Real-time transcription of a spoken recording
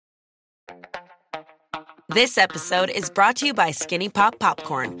This episode is brought to you by Skinny Pop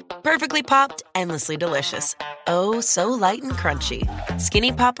Popcorn. Perfectly popped, endlessly delicious. Oh, so light and crunchy.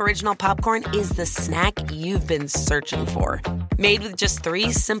 Skinny Pop Original Popcorn is the snack you've been searching for. Made with just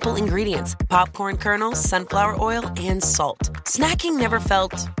 3 simple ingredients: popcorn kernels, sunflower oil, and salt. Snacking never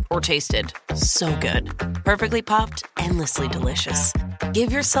felt or tasted so good. Perfectly popped, endlessly delicious. Give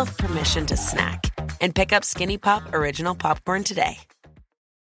yourself permission to snack and pick up Skinny Pop Original Popcorn today.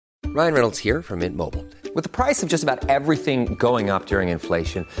 Ryan Reynolds here from Mint Mobile. With the price of just about everything going up during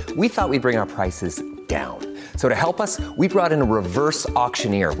inflation, we thought we'd bring our prices down. So to help us, we brought in a reverse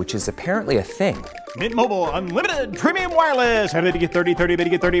auctioneer, which is apparently a thing. Mint Mobile Unlimited Premium Wireless. How to get 30, 30, bit to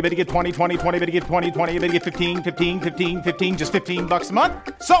get 30, bit to get 20, 20, 20, bit to get 20, 20, bit to get 15, 15, 15, 15, just $15 a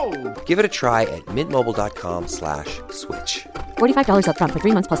month? Sold! Give it a try at mintmobile.com/switch. $45 up front for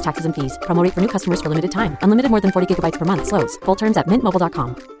 3 months plus taxes and fees. Promo rate for new customers for limited time. Unlimited more than 40 gigabytes per month. Slows full terms at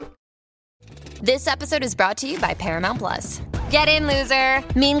mintmobile.com. This episode is brought to you by Paramount Plus. Get in, loser!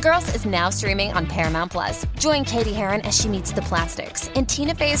 Mean Girls is now streaming on Paramount Plus. Join Katie Heron as she meets the plastics in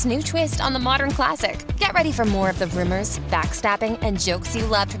Tina Fey's new twist on the modern classic. Get ready for more of the rumors, backstabbing, and jokes you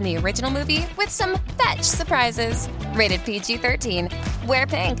loved from the original movie with some fetch surprises. Rated PG-13. Wear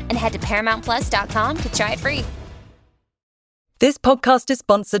pink and head to ParamountPlus.com to try it free. This podcast is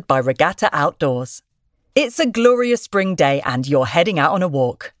sponsored by Regatta Outdoors. It's a glorious spring day and you're heading out on a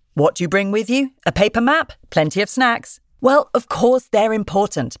walk. What do you bring with you? A paper map? Plenty of snacks? Well, of course they're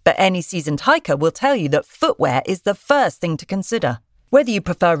important, but any seasoned hiker will tell you that footwear is the first thing to consider. Whether you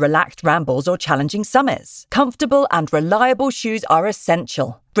prefer relaxed rambles or challenging summits, comfortable and reliable shoes are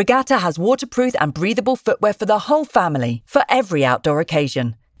essential. Regatta has waterproof and breathable footwear for the whole family, for every outdoor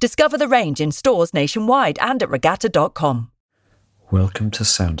occasion. Discover the range in stores nationwide and at regatta.com. Welcome to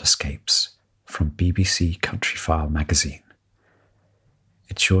Sound Escapes from BBC Countryfile magazine.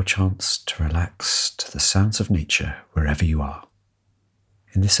 It's your chance to relax to the sounds of nature wherever you are.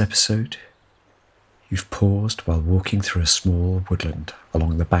 In this episode, you've paused while walking through a small woodland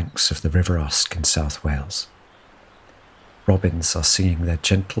along the banks of the River Usk in South Wales. Robins are singing their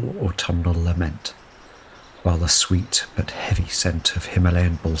gentle autumnal lament, while the sweet but heavy scent of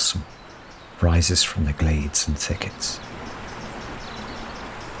Himalayan balsam rises from the glades and thickets.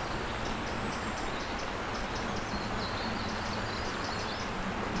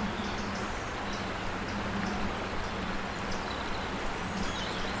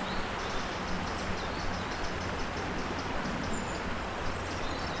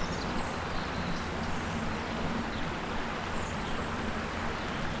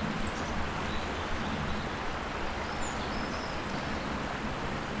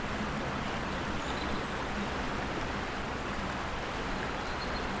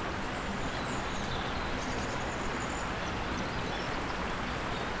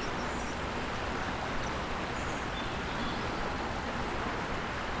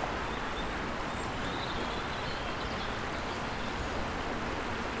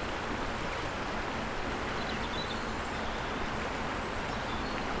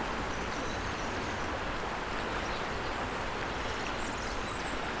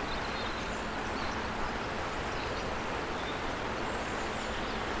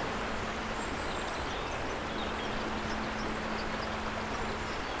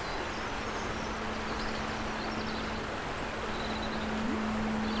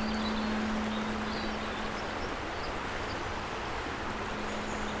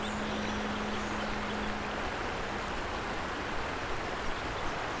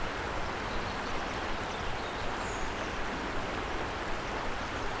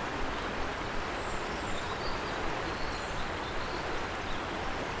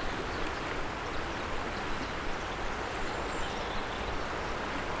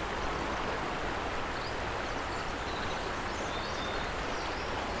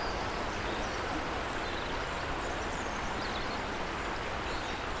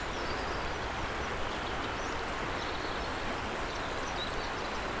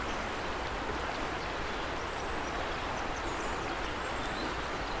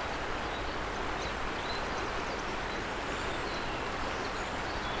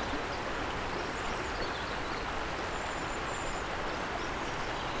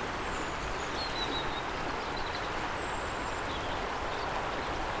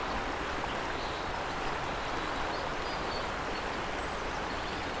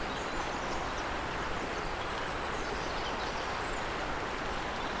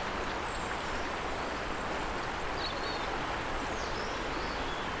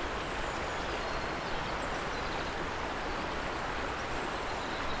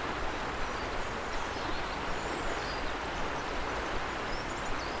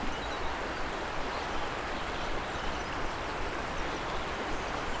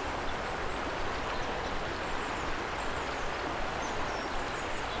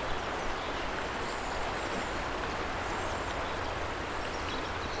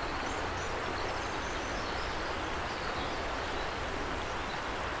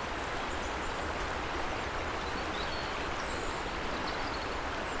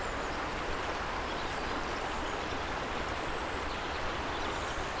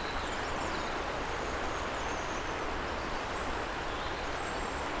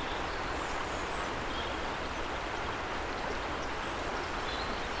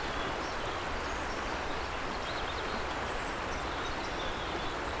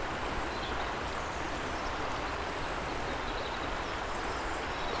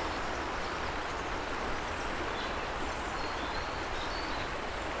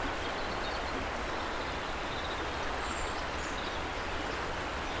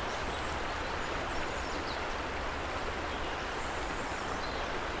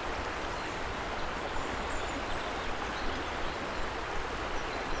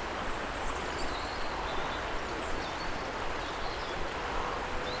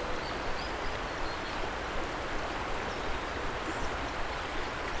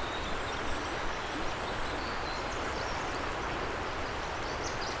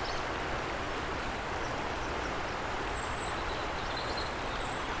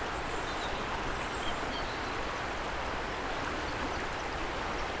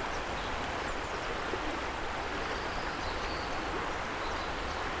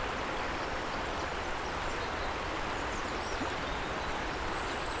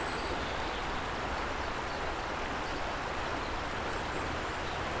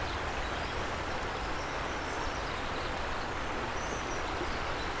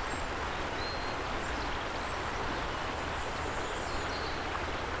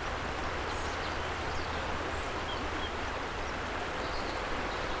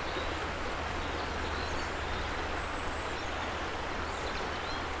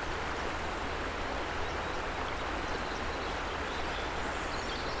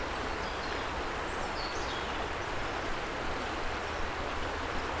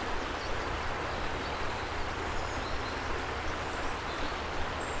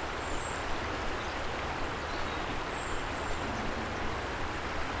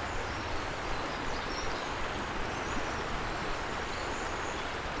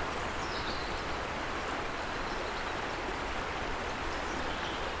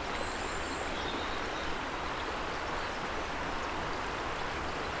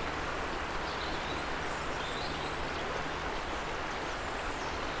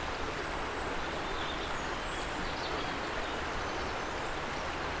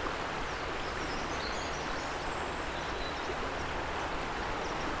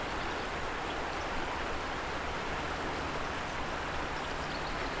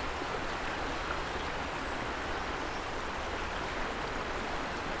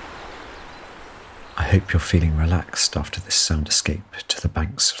 hope you're feeling relaxed after this sound escape to the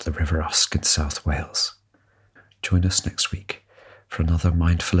banks of the River Usk in South Wales. Join us next week for another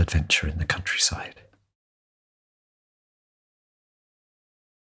mindful adventure in the countryside.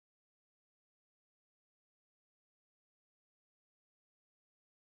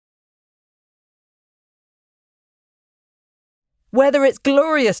 Whether it's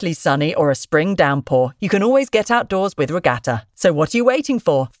gloriously sunny or a spring downpour, you can always get outdoors with Regatta. So what are you waiting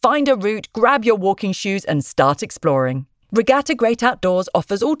for? Find a route, grab your walking shoes and start exploring. Regatta Great Outdoors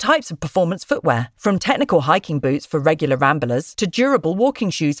offers all types of performance footwear, from technical hiking boots for regular ramblers to durable walking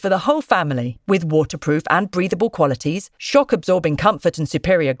shoes for the whole family. With waterproof and breathable qualities, shock-absorbing comfort and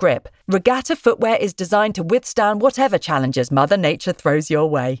superior grip, Regatta footwear is designed to withstand whatever challenges Mother Nature throws your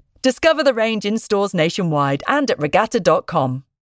way. Discover the range in stores nationwide and at regatta.com.